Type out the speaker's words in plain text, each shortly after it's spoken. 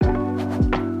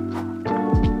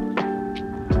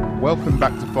Welcome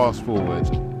back to Fast Forward.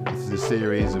 This is a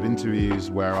series of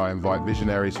interviews where I invite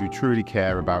visionaries who truly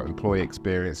care about employee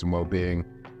experience and well-being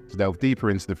to delve deeper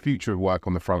into the future of work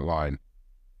on the front line.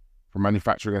 From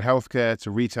manufacturing and healthcare to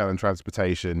retail and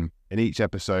transportation, in each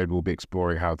episode we'll be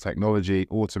exploring how technology,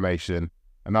 automation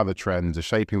and other trends are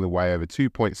shaping the way over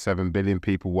 2.7 billion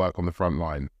people work on the front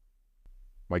line.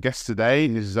 My guest today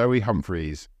is Zoe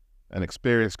Humphreys, an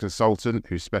experienced consultant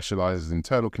who specialises in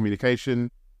internal communication,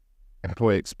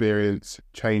 employee experience,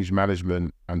 change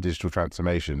management and digital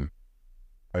transformation.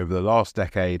 Over the last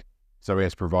decade, Zoe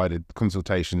has provided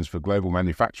consultations for global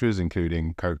manufacturers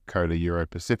including Coca-Cola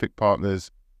Europacific Partners,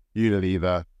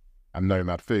 Unilever and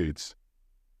Nomad Foods.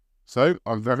 So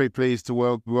I'm very pleased to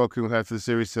welcome her to the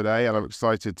series today, and I'm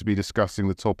excited to be discussing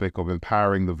the topic of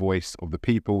empowering the voice of the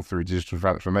people through digital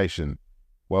transformation.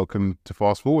 Welcome to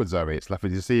Fast Forward, Zoe. It's lovely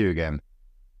to see you again.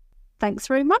 Thanks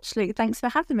very much, Luke. Thanks for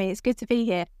having me. It's good to be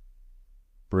here.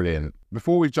 Brilliant.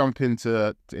 Before we jump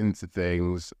into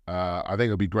things, I think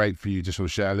it'll be great for you to sort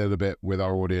of share a little bit with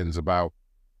our audience about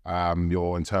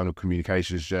your internal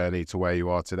communications journey to where you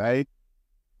are today.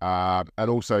 And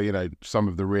also, some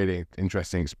of the really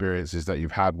interesting experiences that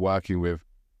you've had working with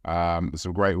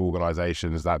some great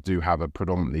organisations that do have a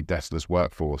predominantly deskless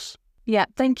workforce. Yeah,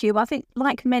 thank you. I think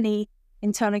like many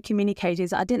internal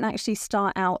communicators, I didn't actually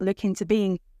start out looking to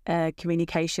being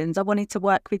communications. I wanted to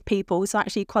work with people, so I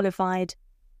actually qualified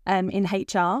in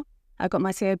HR. I got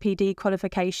my COPD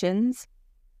qualifications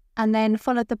and then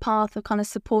followed the path of kind of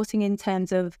supporting in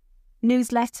terms of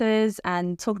newsletters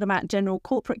and talking about general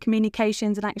corporate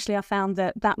communications. And actually I found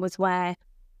that was where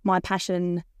my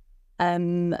passion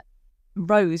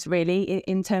rose really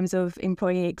in terms of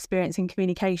employee experience and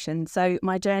communication. So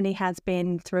my journey has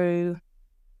been through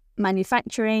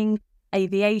manufacturing,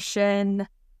 aviation,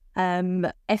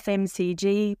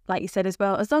 FMCG, like you said as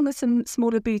well, as long as some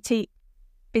smaller boutique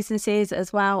businesses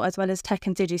as well as tech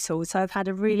and digital. So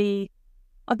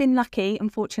I've been lucky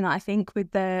and fortunate, I think,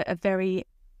 with a very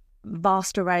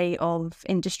vast array of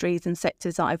industries and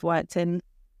sectors that I've worked in.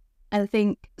 And I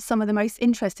think some of the most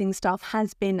interesting stuff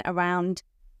has been around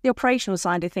the operational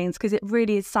side of things, because it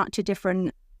really is such a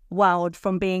different world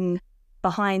from being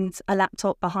behind a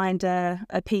laptop, behind a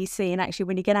PC. And actually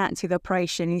when you get out into the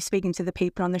operation, you're speaking to the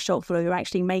people on the shop floor who are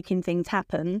actually making things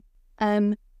happen.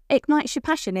 Ignites your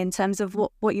passion in terms of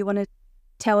what you want to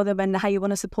tell them and how you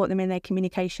want to support them in their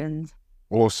communications.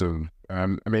 Awesome.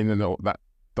 That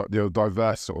your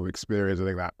diverse sort of experience, I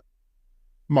think that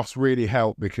must really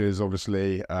help, because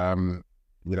obviously,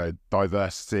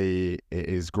 diversity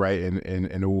is great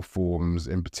in all forms,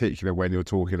 in particular when you're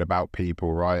talking about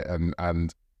people, right?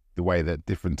 And the way that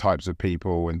different types of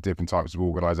people and different types of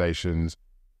organizations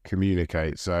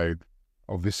communicate. So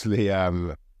obviously,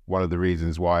 one of the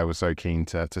reasons why I was so keen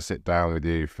to sit down with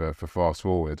you for Fast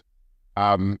Forward.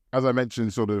 As I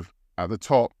mentioned sort of at the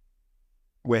top,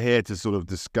 we're here to sort of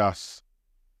discuss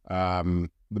the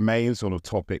main sort of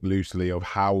topic loosely of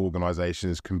how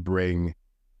organizations can bring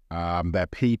their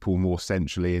people more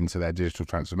centrally into their digital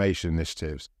transformation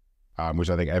initiatives, which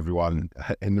I think everyone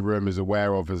in the room is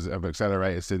aware of have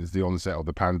accelerated since the onset of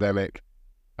the pandemic,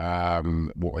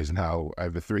 what is now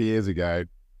over 3 years ago.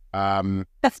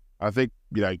 I think,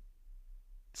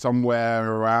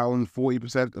 somewhere around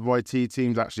 40% of IT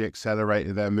teams actually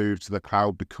accelerated their move to the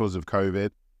cloud because of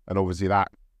COVID. And obviously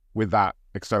with that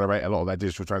accelerate a lot of their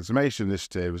digital transformation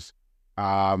initiatives.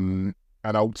 And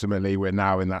ultimately we're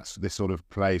now in this sort of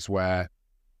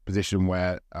position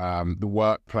where the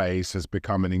workplace has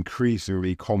become an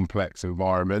increasingly complex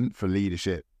environment for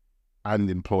leadership and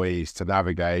employees to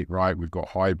navigate, right? We've got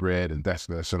hybrid and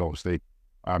deskless, and obviously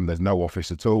there's no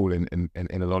office at all in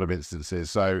a lot of instances.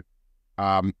 So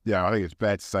I think it's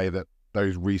fair to say that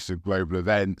those recent global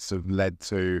events have led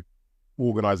to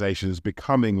organizations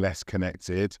becoming less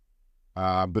connected,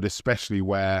 but especially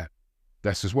where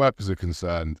deskless workers are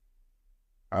concerned.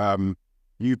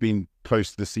 You've been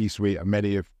close to the C-suite of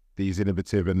many of these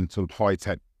innovative and sort of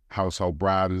high-tech household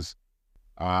brands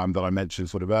that I mentioned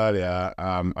sort of earlier.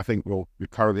 I think you're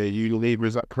currently at Unilever,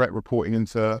 is that correct? Reporting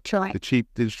into the Chief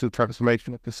Digital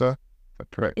Transformation Officer, is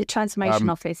that correct? The Transformation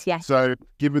Office, yes. So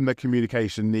given the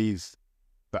communication needs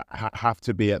that have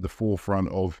to be at the forefront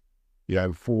of,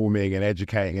 forming and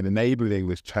educating and enabling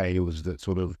this change that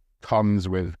sort of comes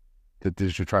with the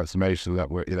digital transformation that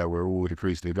we're all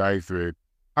increasingly going through,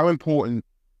 how important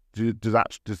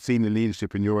does senior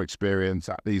leadership, in your experience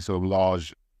at these sort of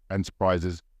large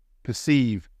enterprises,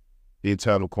 perceive the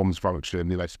internal comms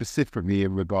function, specifically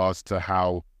in regards to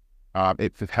how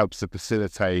it helps to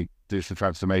facilitate digital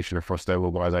transformation across their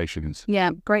organizations?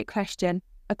 Yeah, great question.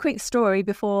 A quick story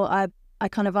before I I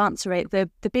kind of answer it,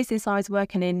 the business I was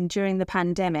working in during the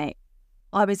pandemic,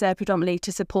 I was there predominantly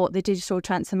to support the digital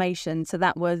transformation. So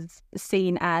that was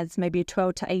seen as maybe a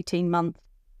 12 to 18 month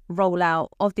rollout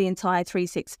of the entire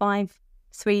 365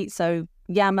 suite. So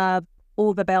Yammer,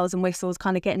 all the bells and whistles,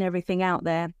 kind of getting everything out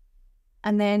there.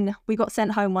 And then we got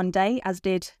sent home one day, as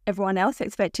did everyone else,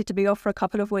 expected to be off for a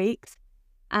couple of weeks,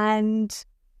 and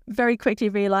very quickly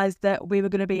realised that we were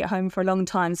going to be at home for a long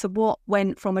time. So what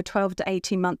went from a 12 to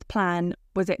 18 month plan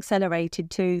was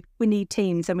accelerated to, we need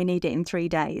Teams and we need it in 3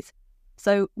 days.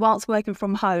 So whilst working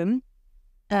from home,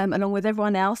 along with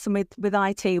everyone else and with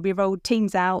IT, we rolled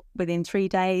Teams out within 3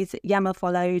 days. Yammer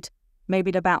followed maybe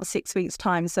in about 6 weeks'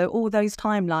 time. So all those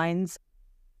timelines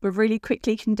were really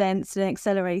quickly condensed and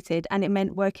accelerated, and it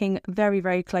meant working very,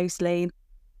 very closely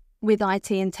with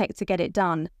IT and tech to get it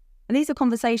done. And these are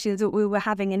conversations that we were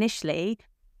having initially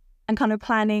and kind of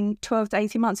planning 12 to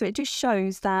 18 months. So it just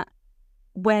shows that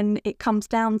when it comes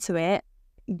down to it,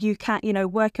 you can,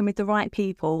 working with the right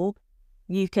people,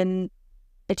 you can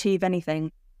achieve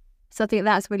anything. So I think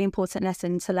that's a really important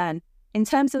lesson to learn. In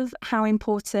terms of how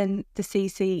important the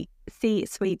C-suite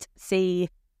see,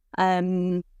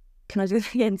 can I do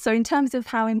this again? So in terms of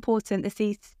how important the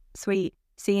C-suite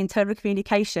see internal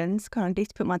communications, I need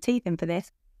to put my teeth in for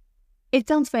this, it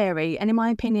does vary. And in my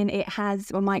opinion, it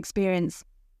has, or my experience,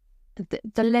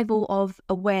 the level of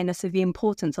awareness of the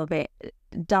importance of it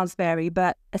does vary.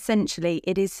 But essentially,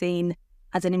 it is seen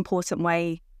as an important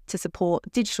way to support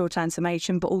digital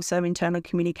transformation, but also internal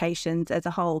communications as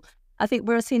a whole. I think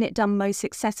where I've seen it done most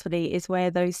successfully is where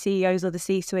those CEOs or the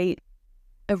C-suite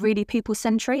are really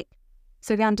people-centric.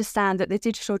 So they understand that the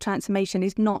digital transformation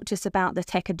is not just about the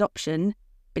tech adoption,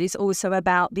 but it's also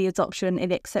about the adoption and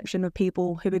the exception of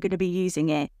people who are going to be using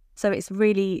it. So it's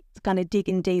really kind of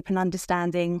digging deep and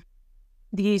understanding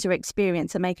the user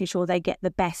experience and making sure they get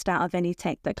the best out of any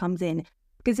tech that comes in.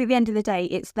 Because at the end of the day,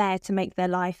 it's there to make their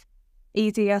life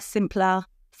easier, simpler,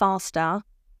 faster.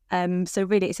 So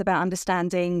really it's about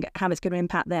understanding how it's going to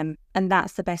impact them. And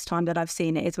that's the best time that I've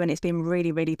seen it, is when it's been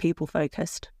really, really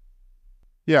people-focused.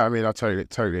 Yeah, I mean, I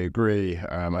totally agree.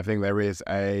 I think there is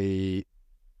a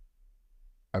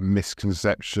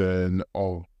misconception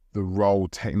of the role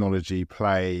technology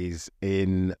plays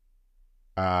in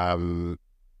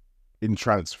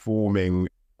transforming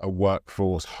a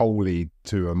workforce wholly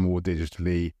to a more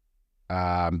digital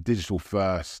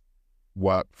first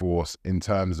workforce, in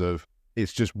terms of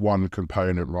it's just one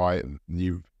component, right?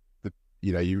 You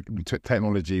took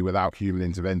technology without human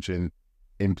intervention,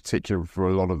 in particular for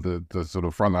a lot of the sort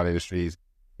of frontline industries,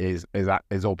 is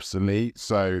obsolete.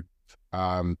 So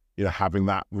having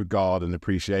that regard and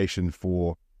appreciation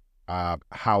for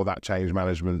how that change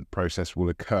management process will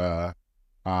occur,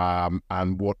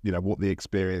 and what the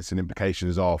experience and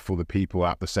implications are for the people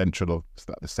at the center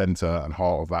and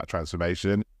heart of that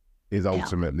transformation, is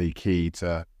ultimately key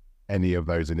to any of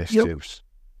those initiatives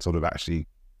sort of actually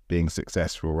being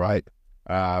successful, right?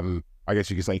 I guess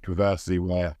you could say conversely,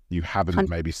 where you haven't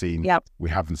maybe seen, we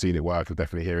haven't seen it work, I'm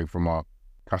definitely hearing from our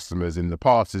customers in the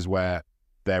past, is where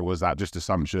there was that just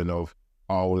assumption of,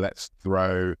 let's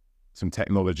throw some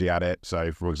technology at it.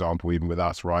 So for example, even with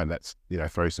us, right, let's,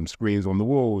 throw some screens on the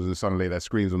walls, and suddenly there's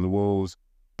screens on the walls,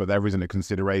 but there isn't a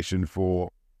consideration for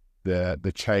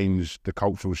the change, the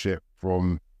cultural shift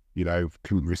from,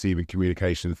 receiving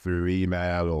communication through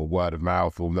email or word of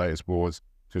mouth or notice boards,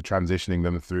 to transitioning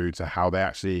them through to how they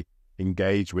actually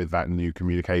engage with that new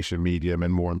communication medium,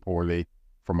 and more importantly,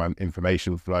 from an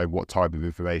information flow, what type of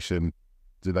information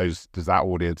does that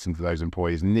audience and those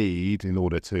employees need in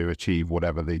order to achieve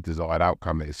whatever the desired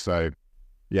outcome is. So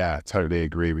yeah, totally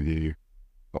agree with you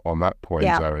on that point,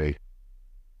 Zoe.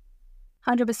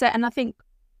 100%. And I think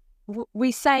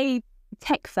we say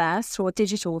tech first or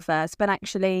digital first, but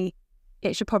actually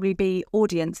it should probably be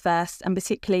audience first, and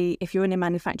particularly if you're in a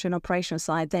manufacturing operational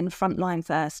side, then frontline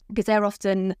first, because they're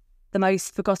often the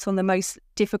most forgotten, the most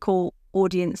difficult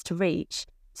audience to reach.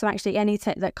 So actually any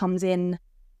tech that comes in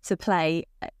to play,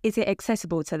 is it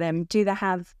accessible to them? Do they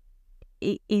have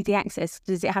easy access?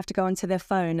 Does it have to go onto their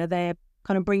phone? Are there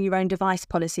kind of bring your own device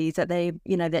policies that they,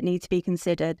 that need to be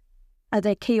considered? Are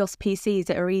there kiosk PCs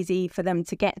that are easy for them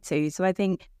to get to? So I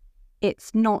think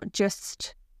it's not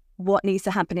just what needs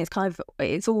to happen.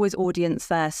 It's always audience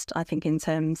first, I think, in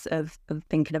terms of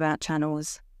thinking about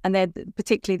channels, and then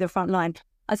particularly the front line.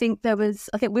 I think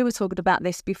we were talking about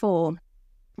this before.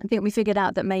 I think we figured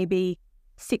out that maybe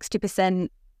 60%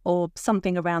 or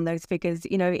something around those figures,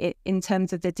 in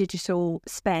terms of the digital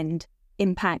spend,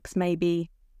 impacts maybe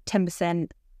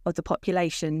 10% of the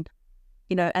population,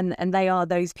 and they are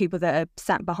those people that are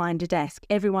sat behind a desk.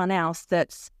 Everyone else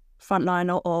that's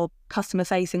frontline or customer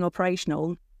facing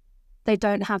operational, they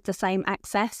don't have the same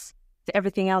access to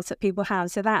everything else that people have.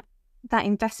 So that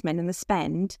investment and the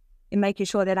spend in making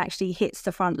sure that it actually hits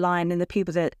the front line and the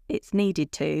people that it's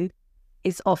needed to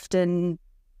is often,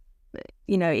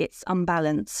 it's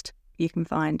unbalanced, you can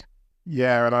find.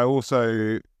 Yeah, and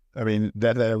I mean,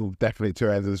 there are definitely two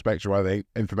ends of the spectrum. I think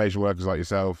information workers like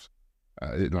yourselves,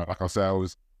 like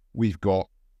ourselves,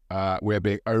 we're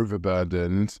being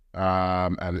overburdened,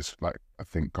 and it's like, I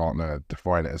think Gartner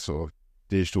defined it as sort of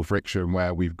digital friction,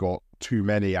 where we've got too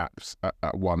many apps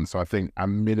at once. So I think a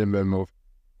minimum of,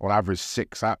 on average,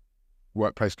 6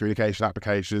 workplace communication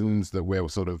applications that we're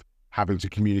sort of having to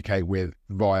communicate with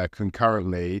via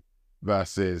concurrently,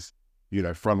 versus,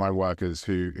 frontline workers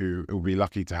who will be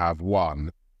lucky to have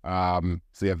one.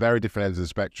 So yeah, very different ends of the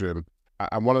spectrum.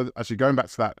 And actually going back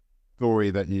to that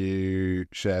story that you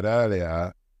shared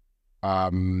earlier,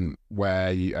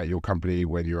 where you, at your company,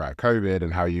 when you were at COVID,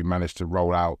 and how you managed to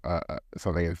roll out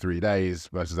something in 3 days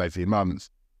versus 18 months.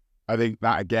 I think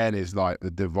that again is like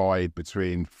the divide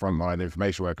between frontline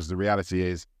information workers. The reality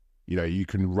is, you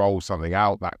can roll something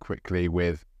out that quickly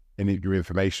with your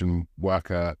information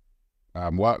worker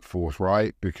workforce,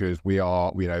 right? Because we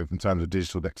are, in terms of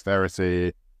digital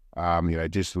dexterity,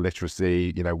 digital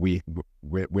literacy,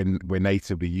 we're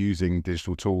natively using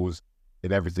digital tools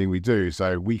in everything we do,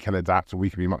 so we can adapt, and we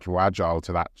can be much more agile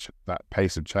to that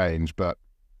pace of change. But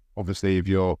obviously, if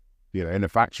you're in a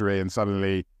factory and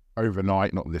suddenly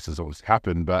overnight, not that this has obviously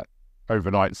happened, but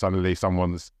overnight suddenly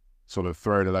someone's sort of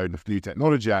thrown a load of new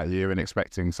technology at you and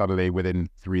expecting suddenly within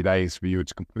 3 days for you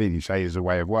to completely change the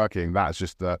way of working, that's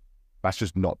just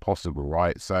not possible,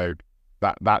 right? So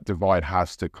that divide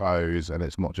has to close, and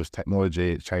it's not just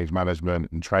technology, it's change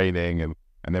management and training and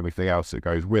everything else that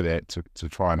goes with it to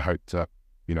try and hope to,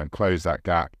 close that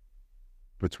gap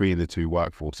between the two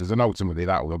workforces. And ultimately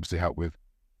that will obviously help with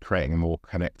creating a more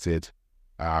connected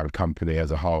company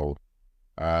as a whole.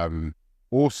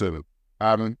 Awesome.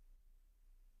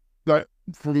 Like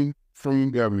from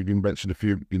we've mentioned a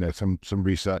few, some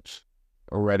research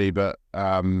already, but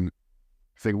I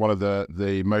think one of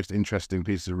the most interesting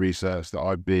pieces of research that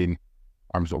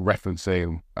I'm sort of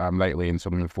referencing lately, and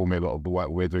sort of informing a lot of the work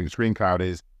we're doing at Screen Cloud,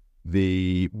 is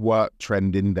the Work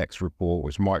Trend Index report,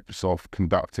 which Microsoft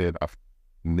conducted, I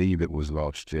believe it was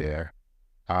last year.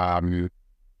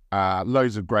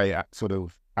 Loads of great sort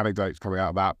of anecdotes coming out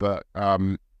of that, but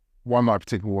one I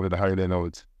particularly wanted to hone in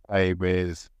on today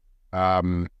is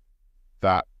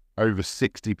that over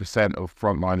 60% of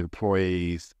frontline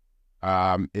employees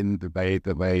in the debate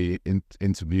that they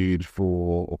interviewed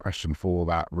for or questioned for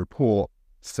that report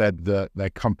said that their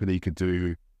company could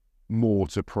do more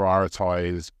to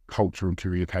prioritize culture and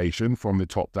communication from the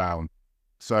top down.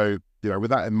 So,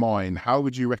 with that in mind, how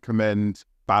would you recommend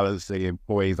balancing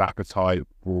employees' appetite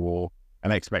for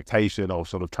an expectation of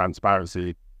sort of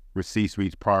transparency with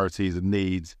C-suite's priorities and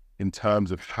needs in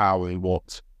terms of how and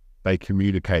what they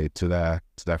communicate to their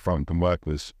frontline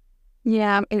workers?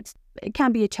 Yeah, it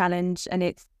can be a challenge, and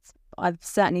I've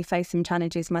certainly faced some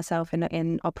challenges myself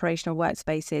in operational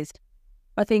workspaces.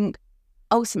 I think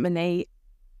ultimately,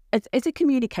 as a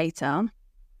communicator,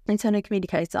 internal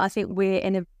communicator, I think we're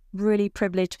in a really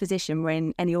privileged position we're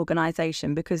in any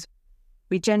organisation, because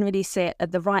we generally sit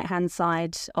at the right-hand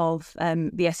side of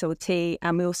the SLT,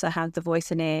 and we also have the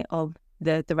voice and ear of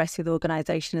the rest of the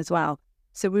organisation as well.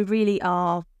 So we really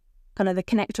are kind of the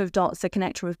connector of dots, the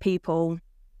connector of people.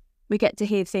 We get to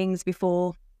hear things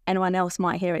before anyone else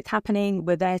might hear it's happening.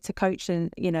 We're there to coach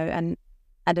and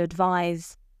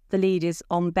advise the leaders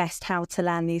on best how to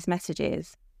land these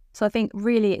messages. So I think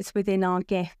really it's within our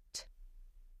gift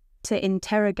to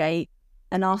interrogate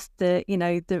and ask to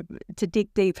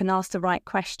dig deep and ask the right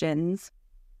questions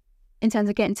in terms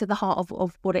of getting to the heart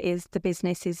of what it is the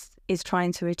business is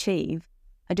trying to achieve,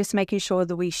 and just making sure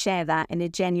that we share that in a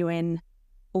genuine,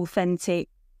 authentic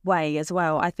way as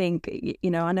well. I think,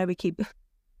 I know we keep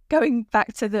going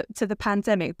back to the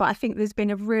pandemic, but I think there's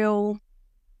been a real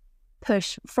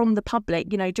push from the public,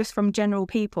 just from general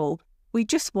people. We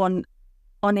just want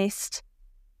honest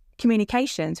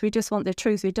communications. We just want the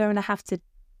truth. We don't have to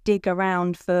dig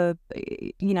around for,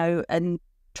 and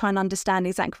try and understand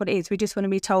exactly what it is. We just want to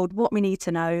be told what we need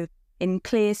to know in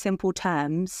clear, simple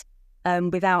terms,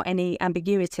 without any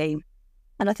ambiguity.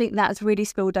 And I think that's really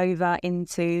spilled over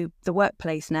into the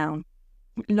workplace now.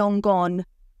 Long gone,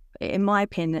 in my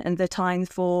opinion, and the time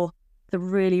for the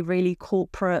really, really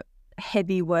corporate,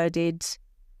 heavy-worded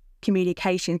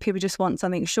communication. People just want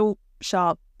something short,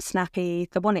 sharp, snappy.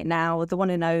 They want it now. They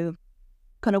want to know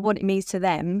kind of what it means to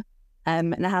them,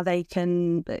 and how they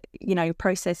can,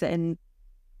 process it and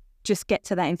just get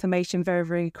to that information very,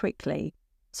 very quickly.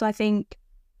 So I think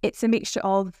it's a mixture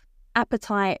of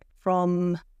appetite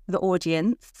from the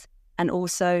audience and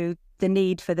also the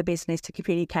need for the business to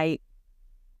communicate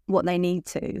what they need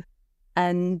to.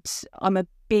 And I'm a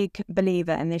big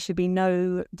believer, and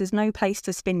there's no place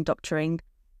to spin doctoring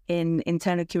in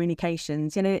internal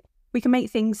communications. We can make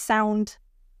things sound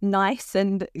nice,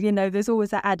 and there's always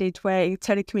that adage where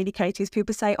internal communicators,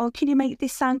 people say, oh, can you make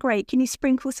this sound great? Can you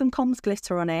sprinkle some comms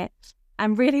glitter on it?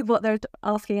 And really what they're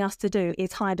asking us to do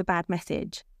is hide a bad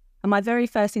message. And my very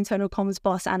first internal comms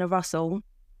boss, Anna Russell,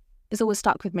 has always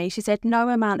stuck with me. She said, no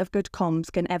amount of good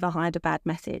comms can ever hide a bad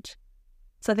message.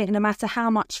 So I think no matter how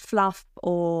much fluff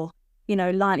or,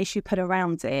 lightness you put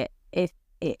around it, it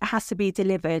has to be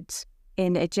delivered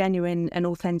in a genuine and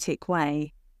authentic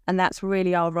way. And that's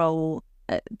really our role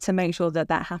to make sure that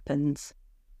happens.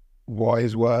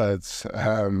 Wise words.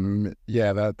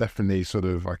 That definitely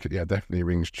definitely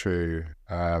rings true.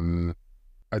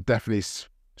 I definitely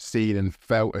seen and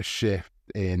felt a shift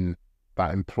in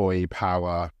that employee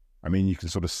power. I mean, you can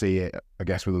sort of see it, I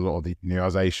guess, with a lot of the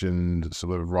unionization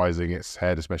sort of rising its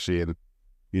head, especially in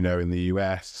the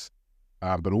US,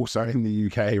 but also in the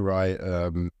UK, right?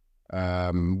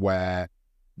 Where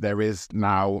there is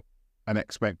now an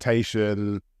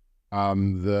expectation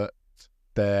that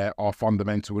there are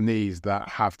fundamental needs that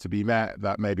have to be met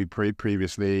that maybe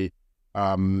previously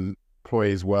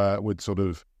employees would sort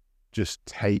of just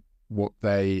take what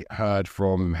they heard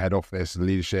from head office and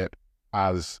leadership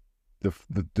as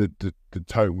the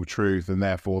total truth, and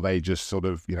therefore they just sort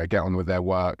of get on with their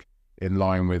work in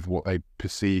line with what they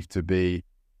perceive to be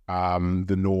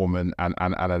the norm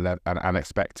and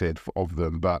expected of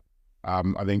them. But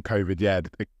I think COVID,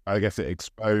 I guess it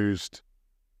exposed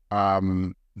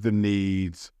the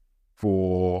need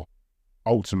for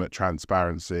ultimate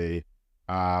transparency,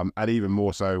 and even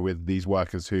more so with these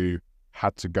workers who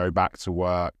had to go back to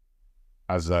work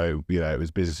as though it was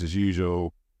business as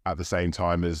usual, at the same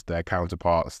time as their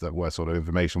counterparts that were sort of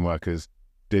information workers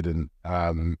didn't.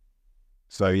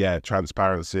 So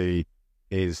transparency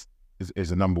is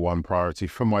a number one priority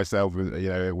for myself,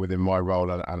 within my role,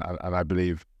 and I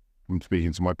believe from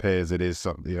speaking to my peers, it is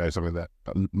something that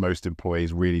most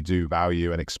employees really do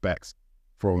value and expect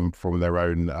from their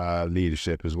own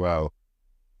leadership as well.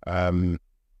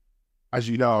 As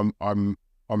you know, I'm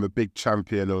a big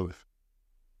champion of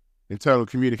internal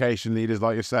communication leaders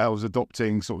like yourselves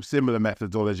adopting sort of similar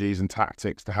methodologies and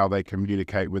tactics to how they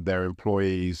communicate with their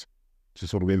employees to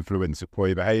sort of influence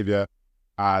employee behavior,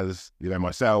 as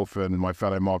myself and my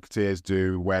fellow marketeers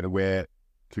do when we're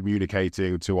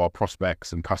communicating to our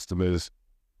prospects and customers,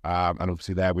 and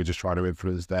obviously there we're just trying to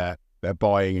influence their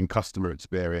buying and customer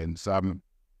experience. Can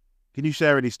you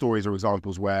share any stories or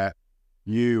examples where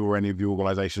you or any of the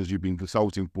organizations you've been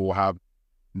consulting for have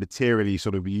materially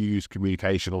sort of used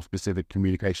communication or specific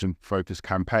communication focused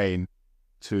campaign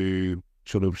to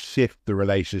sort of shift the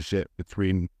relationship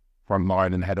between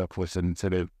frontline and head office and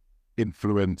sort of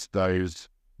influence those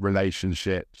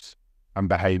relationships and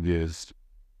behaviors?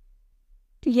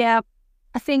 Yeah,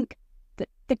 I think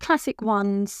the classic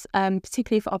ones,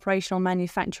 particularly for operational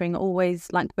manufacturing, are always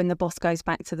like when the boss goes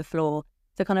back to the floor.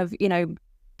 So kind of,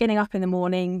 getting up in the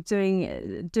morning,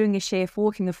 doing a shift,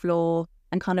 walking the floor,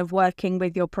 and kind of working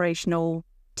with the operational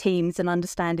teams and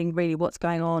understanding really what's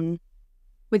going on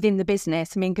within the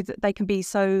business. I mean, because they can be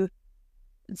so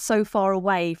far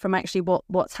away from actually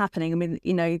what's happening. I mean,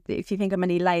 if you think of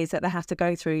many layers that they have to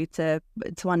go through to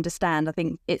understand, I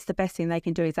think it's the best thing they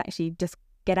can do is actually just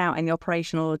get out in the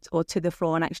operational or to the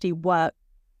floor and actually work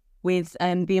with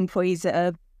the employees that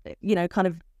are, kind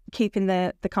of keeping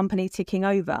the company ticking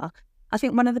over. I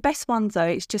think one of the best ones, though,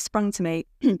 it's just sprung to me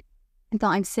that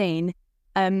I've seen,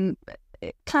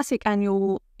 classic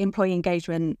annual employee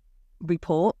engagement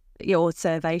report, or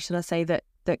survey, should I say,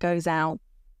 that goes out.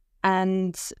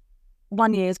 And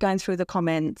one year is going through the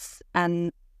comments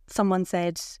and someone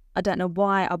said, I don't know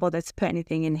why I bothered to put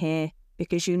anything in here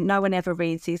because no one ever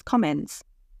reads these comments.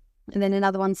 And then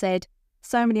another one said,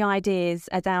 so many ideas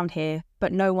are down here,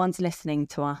 but no one's listening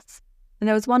to us. And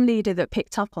there was one leader that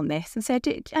picked up on this and said,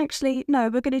 actually, no,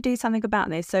 we're going to do something about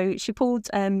this. So she pulled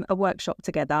a workshop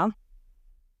together,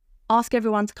 asked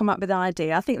everyone to come up with an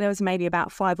idea. I think there was maybe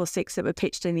about 5 or 6 that were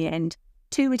pitched in the end.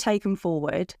 2 were taken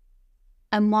forward.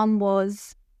 And one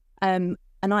was an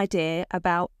idea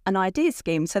about an idea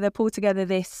scheme. So they pulled together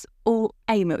this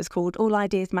it was called All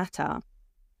Ideas Matter.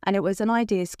 And it was an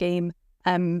idea scheme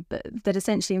that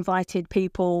essentially invited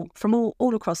people from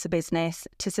all across the business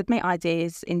to submit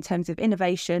ideas in terms of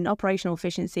innovation, operational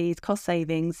efficiencies, cost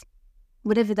savings,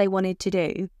 whatever they wanted to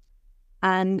do.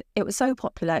 And it was so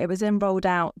popular, it was then rolled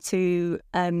out to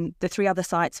the 3 other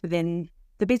sites within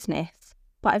the business.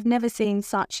 But I've never seen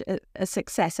such a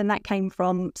success. And that came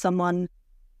from someone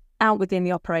out within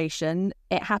the operation.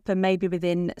 It happened maybe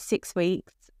within 6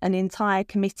 weeks. An entire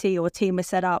committee or team was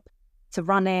set up to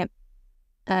run it.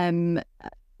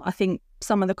 I think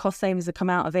some of the cost savings that come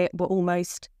out of it were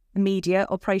almost immediate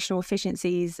operational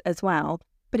efficiencies as well.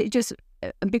 But it just,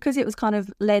 because it was kind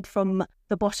of led from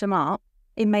the bottom up,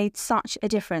 it made such a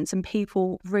difference, and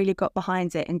people really got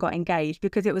behind it and got engaged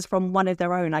because it was from one of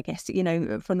their own, I guess,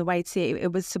 from the way to see it.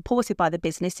 It was supported by the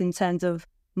business in terms of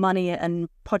money and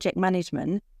project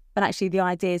management, but actually the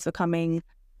ideas were coming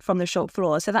from the shop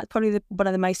floor. So that's probably one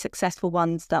of the most successful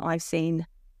ones that I've seen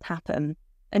happen.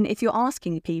 And if you're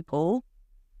asking people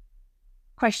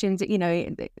questions,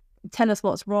 tell us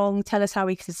what's wrong, tell us how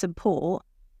we can support,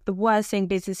 the worst thing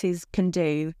businesses can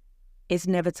do is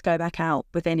never to go back out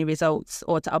with any results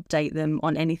or to update them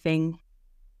on anything.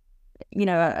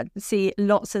 I see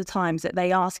lots of times that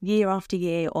they ask year after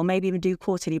year, or maybe even do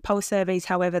quarterly pulse surveys,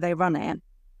 however they run it,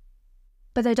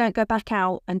 but they don't go back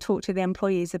out and talk to the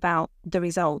employees about the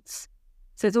results.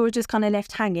 So it's all just kind of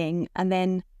left hanging, and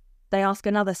then they ask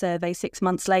another survey 6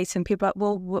 months later and people are like,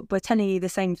 well, we're telling you the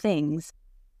same things.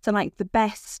 So like the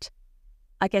best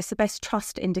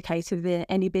trust indicator of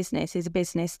any business is a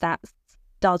business that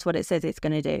does what it says it's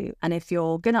going to do. And if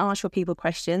you're going to ask your people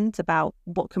questions about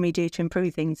what can we do to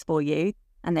improve things for you,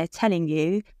 and they're telling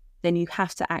you, then you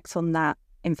have to act on that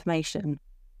information.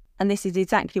 And this is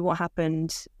exactly what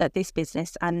happened at this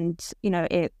business. And,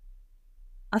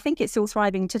 I think it's still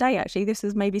thriving today, actually. This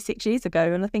was maybe 6 years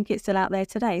ago, and I think it's still out there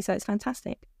today. So it's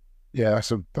fantastic. Yeah,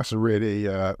 that's a really,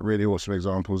 really awesome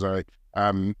example, Zoe.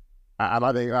 And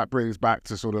I think that brings back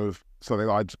to sort of something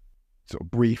I'd sort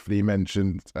of briefly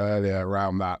mentioned earlier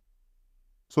around that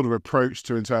sort of approach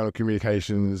to internal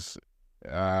communications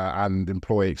and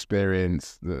employee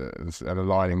experience, and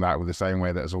aligning that with the same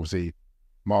way that as obviously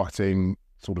marketing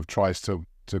sort of tries to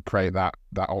create that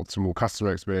optimal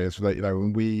customer experience. That,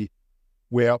 when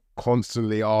we are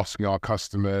constantly asking our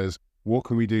customers, what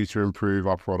can we do to improve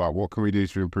our product? What can we do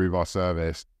to improve our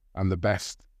service? And the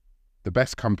best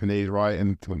companies, right?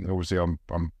 And obviously I'm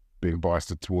being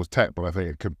biased towards tech, but I think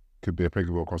it could be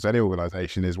applicable across any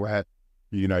organization, is where,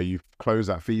 you close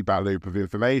that feedback loop of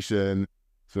information.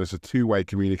 So it's a two-way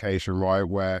communication, right?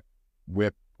 Where we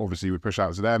push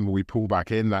out to them, we pull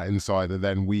back in that insight, and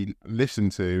then we listen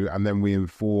to, and then we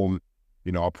inform,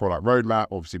 our product roadmap.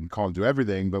 Obviously we can't do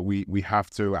everything, but we have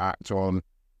to act on,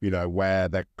 where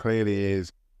there clearly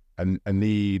is a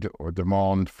need or a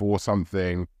demand for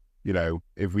something.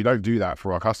 If we don't do that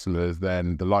for our customers,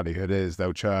 then the likelihood is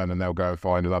they'll churn and they'll go and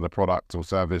find another product or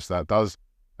service that does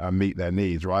meet their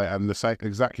needs, right? And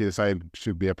exactly the same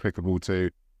should be applicable to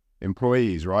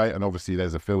employees, right? And obviously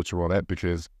there's a filter on it,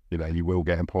 because you will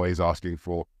get employees asking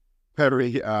for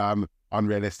very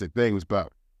unrealistic things,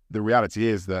 but the reality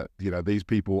is that these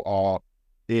people are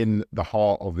in the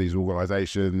heart of these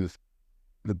organizations,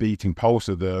 the beating pulse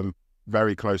of them,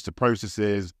 very close to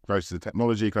processes, close to the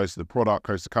technology, close to the product,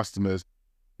 close to customers.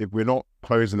 If we're not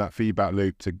closing that feedback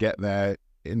loop to get their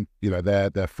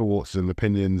thoughts and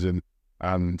opinions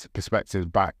and perspectives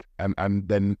back, and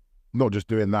then not just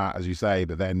doing that, as you say,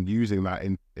 but then using that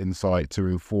insight to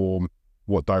inform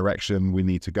what direction we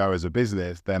need to go as a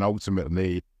business, then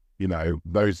ultimately,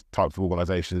 those types of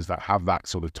organizations that have that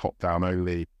sort of top-down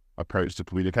only approach to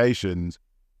communications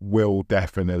will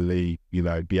definitely, be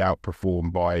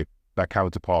outperformed by their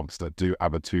counterparts that do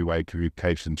have a two-way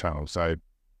communication channel. So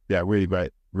yeah, really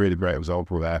great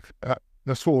example there.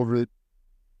 That sort of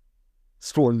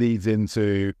leads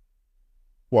into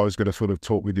what I was going to sort of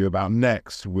talk with you about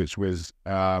next, which was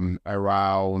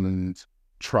around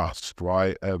trust,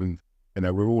 right?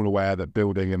 We're all aware that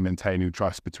building and maintaining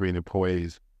trust between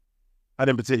employees, and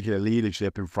in particular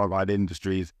leadership in frontline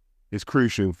industries, is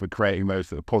crucial for creating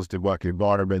those positive working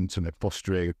environments and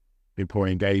fostering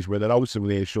employee engagement and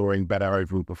ultimately ensuring better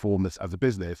overall performance as a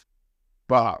business.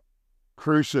 But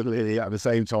crucially, at the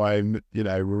same time,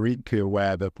 we're equally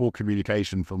aware that poor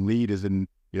communication from leaders in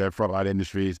frontline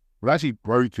industries have actually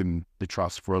broken the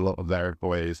trust for a lot of their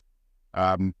employees.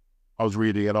 I was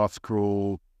reading an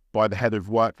article by the head of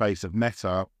workplace of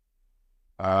Meta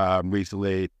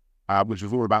recently, which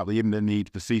was all about the imminent need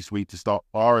for C-suite to start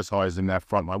prioritizing their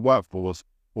frontline workforce,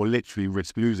 or literally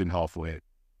risk losing half of it.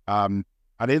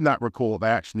 And in that report, they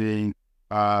actually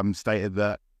stated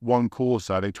that one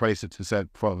quarter, I think 26%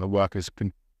 frontline workers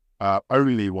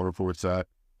only one reporter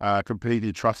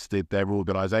completely trusted their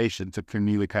organization to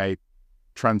communicate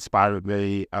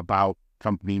transparently about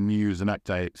company news and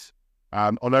updates.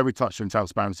 I know we touched on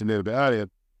transparency a little bit earlier,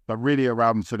 but really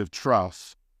around sort of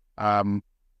trust.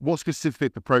 What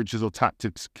specific approaches or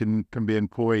tactics can be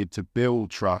employed to build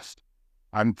trust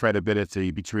and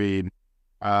credibility between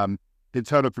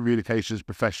internal communications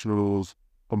professionals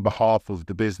on behalf of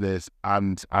the business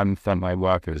and frontline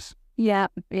workers? Yeah,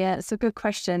 it's a good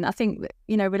question. I think,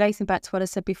 relating back to what I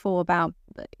said before about,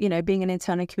 being an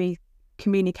internal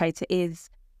communicator is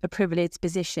a privileged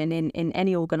position in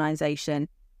any organisation.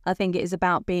 I think it is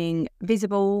about being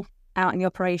visible out in the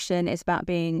operation. It's about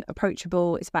being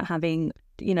approachable. It's about having,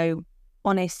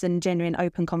 honest and genuine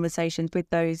open conversations with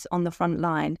those on the front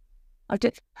line.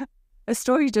 A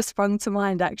story just sprung to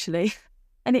mind, actually.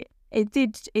 And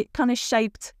it kind of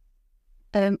shaped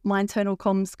my internal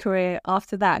comms career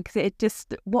after that, because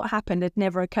what happened had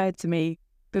never occurred to me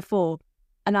before.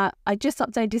 And I just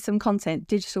updated some content,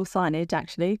 digital signage,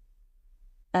 actually.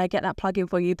 Get that plug in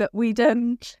for you. But we'd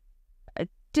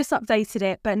just updated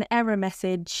it, but an error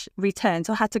message returned.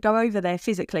 So I had to go over there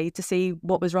physically to see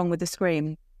what was wrong with the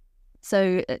screen.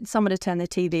 So someone had turned the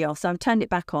TV off. So I've turned it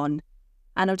back on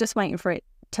and I'm just waiting for it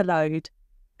to load.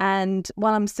 And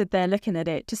while I'm stood there looking at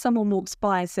it, just someone walks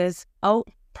by and says, "Oh,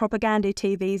 propaganda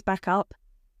TV's back up."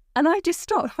 And I just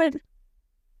stopped and went,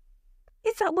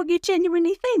 "Is that what you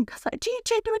genuinely think?" I was like, "Do you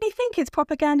genuinely think it's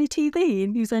propaganda TV?"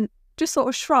 And he went, just sort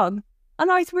of shrugged.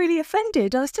 And I was really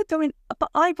offended. I stood there going, "But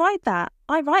I write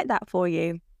that for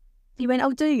you." He went,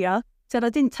 "Oh, do you?" Said, "I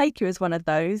didn't take you as one of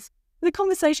those." The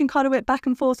conversation kind of went back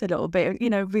and forth a little bit.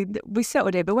 We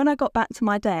settled it. But when I got back to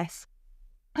my desk,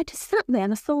 I just sat there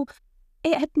and I thought,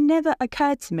 it had never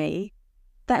occurred to me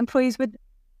that employees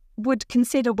would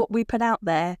consider what we put out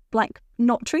there like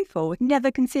not truthful.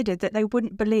 Never considered that they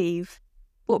wouldn't believe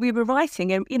what we were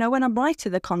writing. And, when I'm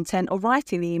writing the content or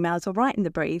writing the emails or writing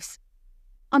the briefs,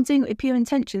 I'm doing it with pure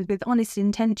intentions, with honest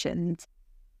intentions.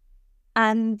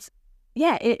 And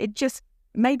yeah, it just,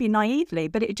 maybe naively,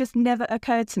 but it just never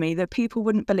occurred to me that people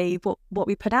wouldn't believe what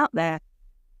we put out there.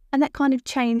 And that kind of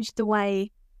changed the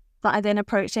way that I then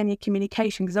approached any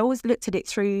communication, because I always looked at it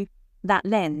through that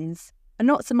lens. And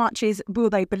not so much is, will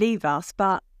they believe us,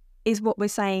 but is what we're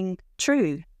saying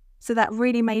true? So that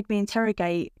really made me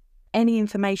interrogate any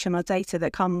information or data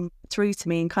that come through to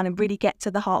me and kind of really get to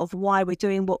the heart of why we're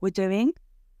doing what we're doing.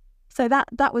 So that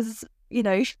was,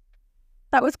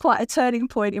 that was quite a turning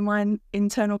point in my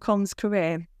internal comms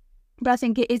career. But I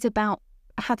think it is about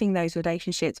having those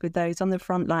relationships with those on the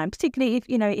front line, particularly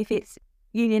if it's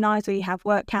unionised or you have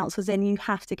work councils, then you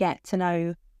have to get to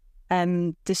know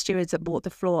the stewards that walk the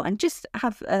floor and just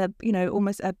have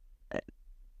almost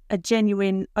a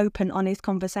genuine, open, honest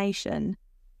conversation,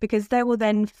 because they will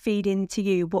then feed into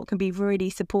you what can be really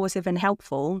supportive and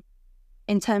helpful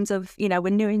in terms of,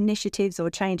 when new initiatives or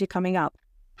change are coming up,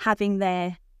 having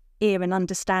their ear and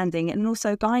understanding and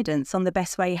also guidance on the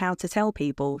best way how to tell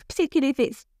people, particularly if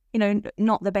it's,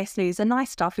 not the best news. The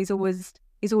nice stuff is always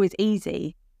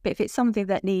easy. But if it's something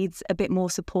that needs a bit more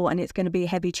support and it's going to be a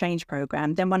heavy change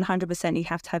program, then 100% you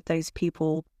have to have those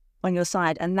people on your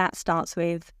side. And that starts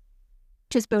with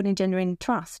just building genuine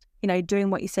trust,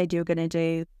 doing what you said you're going to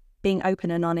do, being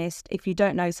open and honest. If you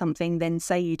don't know something, then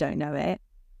say you don't know it.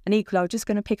 And equally, I was just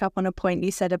going to pick up on a point you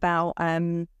said about,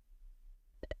 kind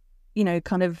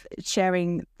of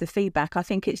sharing the feedback. I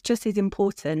think it's just as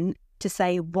important to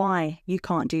say why you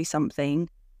can't do something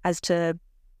as to,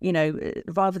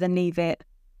 rather than leave it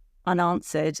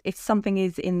unanswered. If something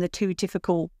is in the too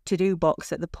difficult to do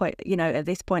box at the point, at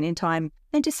this point in time,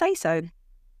 then just say so.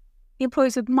 The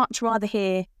employees would much rather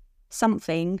hear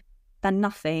something than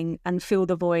nothing and fill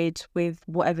the void with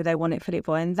whatever they want it filled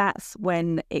for. And that's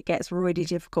when it gets really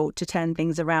difficult to turn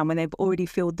things around, when they've already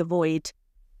filled the void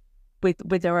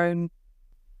with their own,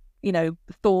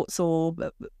 thoughts or,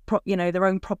 their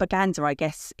own propaganda, I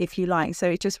guess, if you like.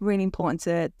 So it's just really important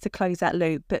to close that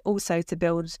loop, but also to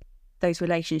build those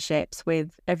relationships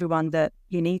with everyone that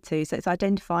you need to. So it's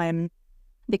identifying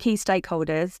the key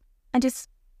stakeholders and just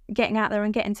getting out there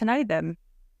and getting to know them.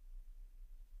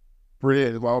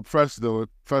 Brilliant. Well, first of all,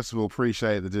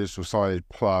 appreciate the digital signage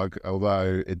plug,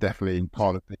 although it definitely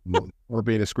part of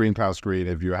being a screen cloud screen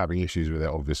if you're having issues with it,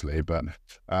 obviously. But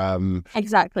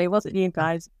exactly, it wasn't you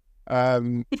guys.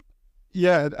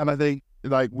 Yeah, and I think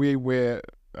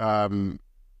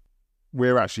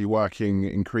we're actually working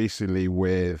increasingly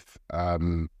with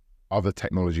other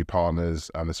technology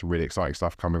partners, and there's some really exciting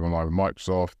stuff coming online with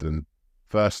Microsoft and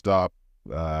First Up,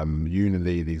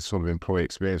 Unilever, these sort of employee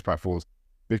experience platforms,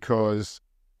 because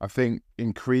I think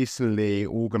increasingly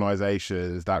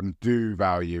organizations that do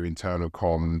value internal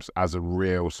comms as a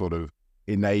real sort of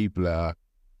enabler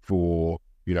for,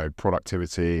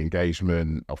 productivity,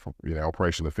 engagement,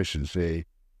 operational efficiency,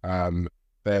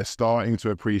 they're starting to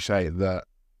appreciate that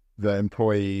that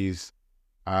employees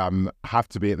have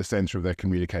to be at the center of their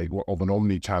communication, of an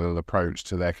omni-channel approach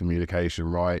to their communication,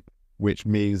 right? Which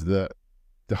means that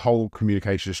the whole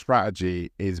communication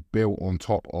strategy is built on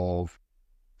top of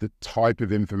the type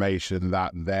of information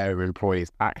that their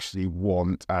employees actually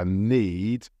want and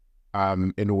need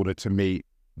in order to meet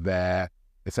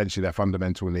essentially their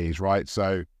fundamental needs, right?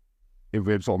 So if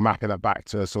we're sort of mapping that back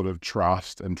to sort of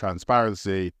trust and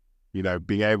transparency,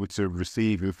 being able to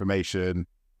receive information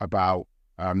about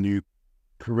new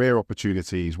career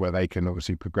opportunities where they can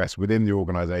obviously progress within the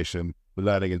organization, the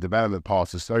learning and development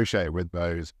paths associated with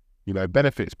those,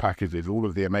 benefits packages, all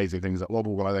of the amazing things that a lot of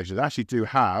organizations actually do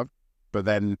have, but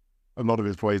then a lot of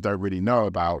employees don't really know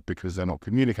about because they're not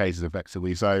communicated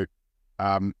effectively. So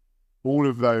all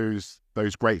of those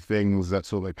great things that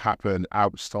sort of happen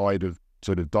outside of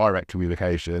sort of direct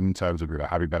communication in terms of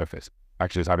having benefits,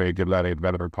 actually having a good learning and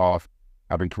development path,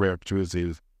 having career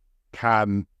opportunities,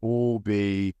 can all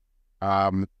be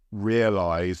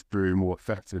realized through more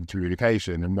effective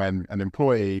communication. And when an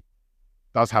employee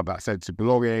does have that sense of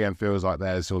belonging and feels like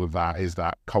there's sort of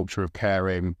that culture of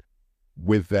caring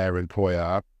with their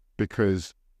employer,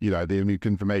 because the unique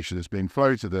information that's being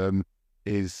flowed to them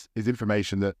is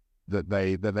information that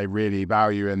they really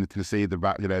value and can see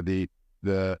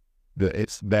that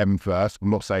it's them first. I'm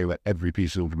not saying that every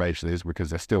piece of information is,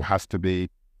 because there still has to be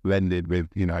blended with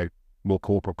more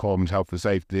corporate comms, health and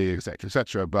safety,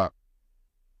 etc. But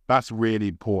that's really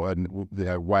important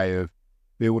way of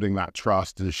building that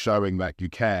trust and showing that you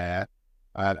care,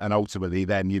 and ultimately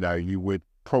then you would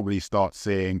probably start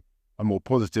seeing a more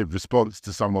positive response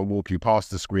to someone walking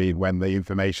past the screen when the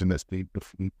information that's being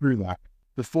through that.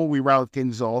 Before we round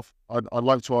things off, I'd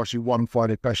like to ask you one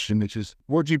final question, which is,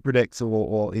 what do you predict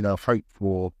or hope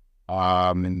for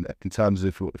in terms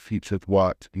of what the future of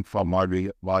work in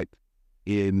frontline like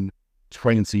in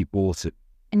 2040?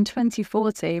 In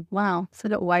 2040, wow, it's a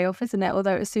little way off, isn't it?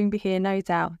 Although it will soon be here, no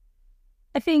doubt.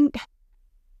 I think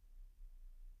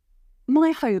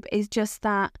my hope is just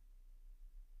that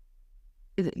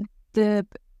the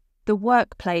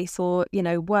workplace or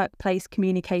workplace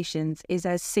communications is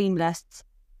as seamless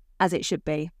as it should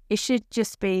be. It should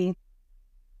just be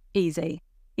easy.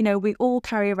 We all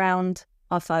carry around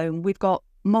our phone. We've got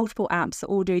multiple apps that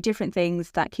all do different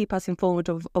things that keep us informed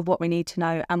of what we need to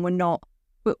know, and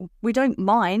we don't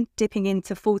mind dipping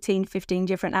into 14, 15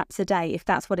 different apps a day if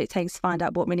that's what it takes to find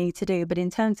out what we need to do. But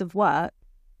in terms of work,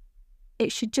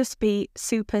 it should just be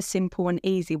super simple and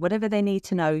easy. Whatever they need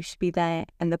to know should be there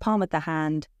in the palm of the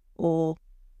hand or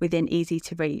within easy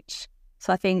to reach.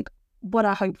 So I think what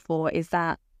I hope for is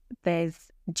that there's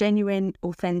genuine,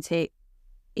 authentic,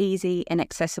 easy and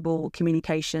accessible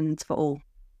communications for all.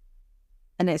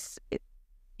 And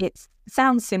it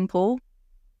sounds simple,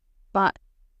 but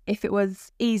if it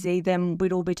was easy, then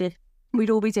we'd all be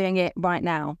doing it right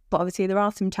now. But obviously there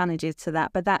are some challenges to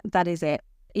that, but that is it.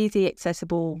 Easy,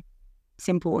 accessible,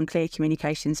 simple and clear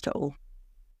communications to all.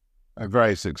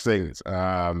 Very succinct.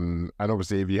 And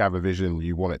obviously if you have a vision,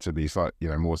 you want it to be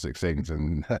more succinct,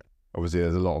 and obviously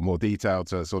there's a lot more detail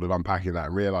to sort of unpacking that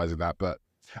and realizing that. But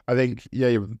I think,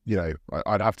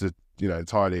 I'd have to,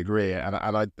 entirely agree. And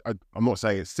I'm not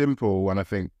saying it's simple. And I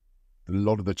think a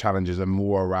lot of the challenges are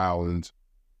more around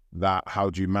that. How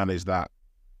do you manage that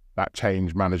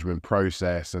change management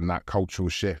process and that cultural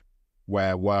shift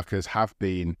where workers have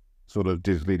been sort of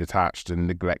digitally detached and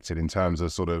neglected in terms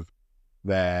of sort of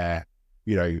their,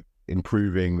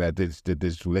 improving their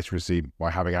digital literacy by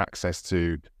having access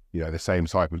to, the same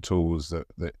type of tools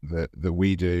that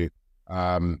we do.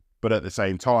 But at the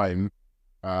same time,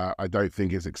 I don't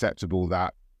think it's acceptable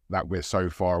that we're so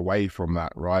far away from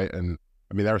that, right? And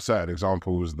I mean, there are certain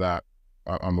examples that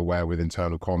I'm aware with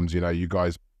internal comms. You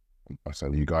guys, I say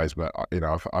you guys, but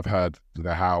I've heard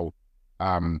how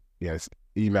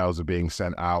emails are being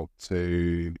sent out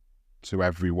to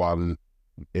everyone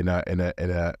on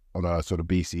a sort of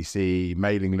BCC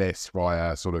mailing list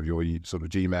via sort of your sort of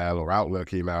Gmail or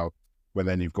Outlook email, when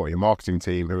then you've got your marketing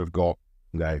team who have got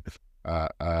a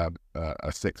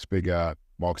six-figure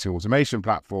marketing automation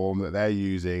platform that they're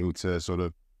using to sort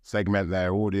of segment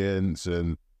their audience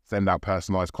and send out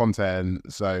personalized content.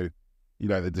 So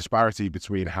the disparity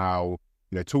between how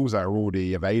tools that are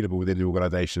already available within the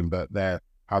organization, but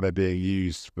how they're being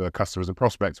used for customers and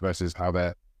prospects versus how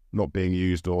they're not being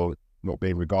used or not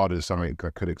being regarded as something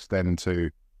that could extend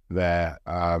to their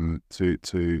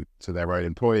to their own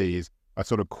employees, are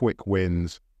sort of quick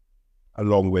wins,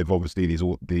 along with obviously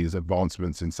these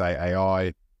advancements in, say,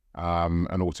 AI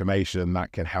and automation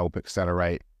that can help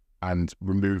accelerate and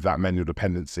remove that manual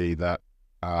dependency that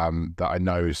I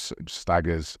know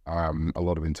staggers a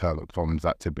lot of internal comms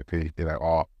that typically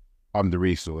are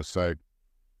under-resourced. So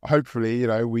hopefully, you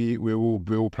know, we're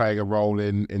all playing a role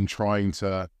in trying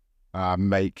to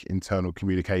make internal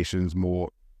communications more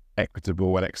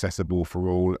equitable and accessible for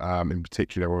all, in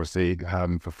particular, obviously,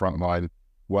 for frontline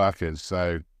workers.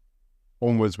 So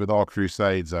onwards with our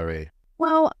crusade, Zoe.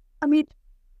 Well, I mean,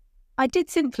 I did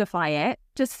simplify it.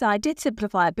 I did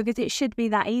simplify it because it should be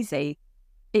that easy.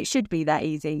 It should be that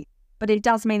easy. But it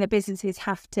does mean that businesses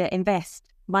have to invest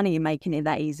money in making it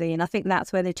that easy. And I think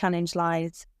that's where the challenge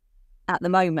lies at the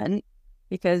moment,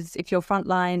 because if you're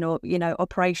frontline or, you know,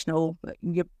 operational,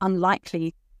 you're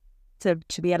unlikely to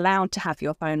be allowed to have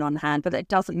your phone on hand. But it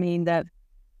doesn't mean that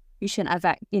you shouldn't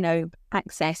have, you know,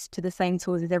 access to the same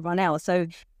tools as everyone else. So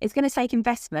it's going to take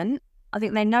investment. I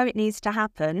think they know it needs to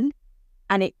happen,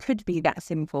 and it could be that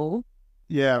simple.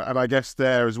 Yeah, and I guess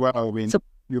there as well, I mean,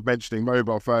 you're mentioning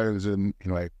mobile phones, and,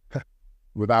 you know,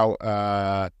 without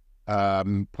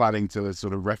planning to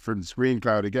sort of reference Screen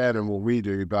Cloud again and what we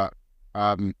do, but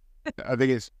I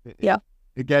think it's,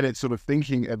 again, it's sort of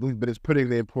thinking, but it's putting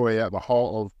the employee at the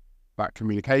heart of that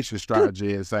communication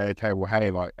strategy and say, okay, well,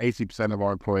 hey, like 80% of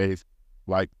our employees,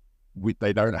 like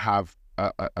they don't have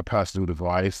a personal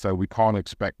device, so we can't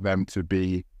expect them to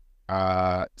be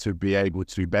able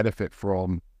to benefit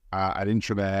from an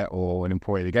intranet or an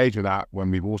employee engagement app when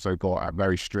we've also got a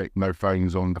very strict no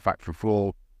phones on the factory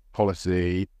floor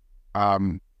policy.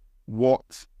 What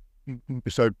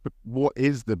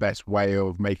is the best way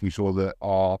of making sure that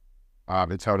our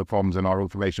internal comms and our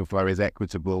information flow is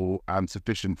equitable and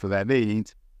sufficient for their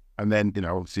needs? And then, you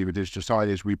know, obviously with digital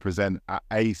signage, we present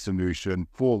a solution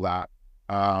for that.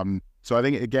 So I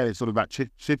think, again, it's sort of that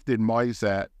shifted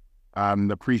mindset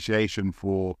and appreciation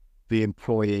for the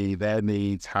employee, their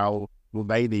needs, how will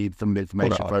they need from the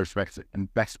information flow perspective,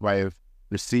 and best way of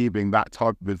receiving that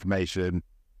type of information,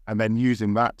 and then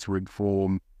using that to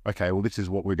inform, okay, well, this is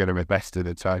what we're going to invest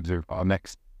in terms of our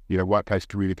next, you know, workplace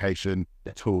communication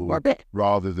tool,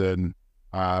 rather than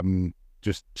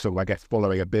just sort of, I guess,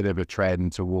 following a bit of a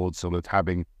trend towards sort of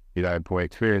having, you know, employee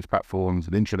experience platforms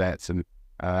and intranets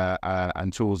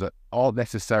and tools that aren't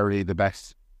necessarily the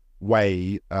best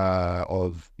way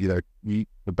of, you know,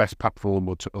 the best platform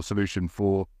or solution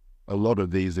for a lot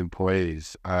of these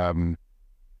employees. I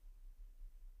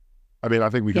mean, I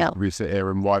think we could probably sit here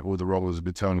and wipe all the wrongs of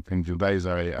internal things all day,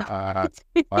 Zoe.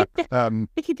 We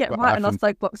could get right on our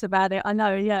soapbox about it. I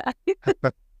know, yeah.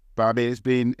 But I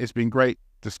mean, it's been great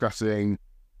discussing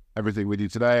everything with you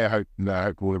today. I hope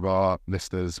all of our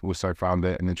listeners also found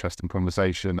it an interesting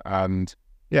conversation, and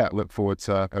yeah, look forward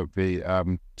to hopefully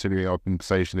continuing our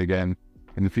conversation again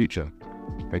in the future.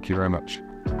 Thank you very much.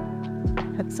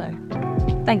 Hope so.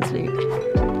 Thanks, Luke.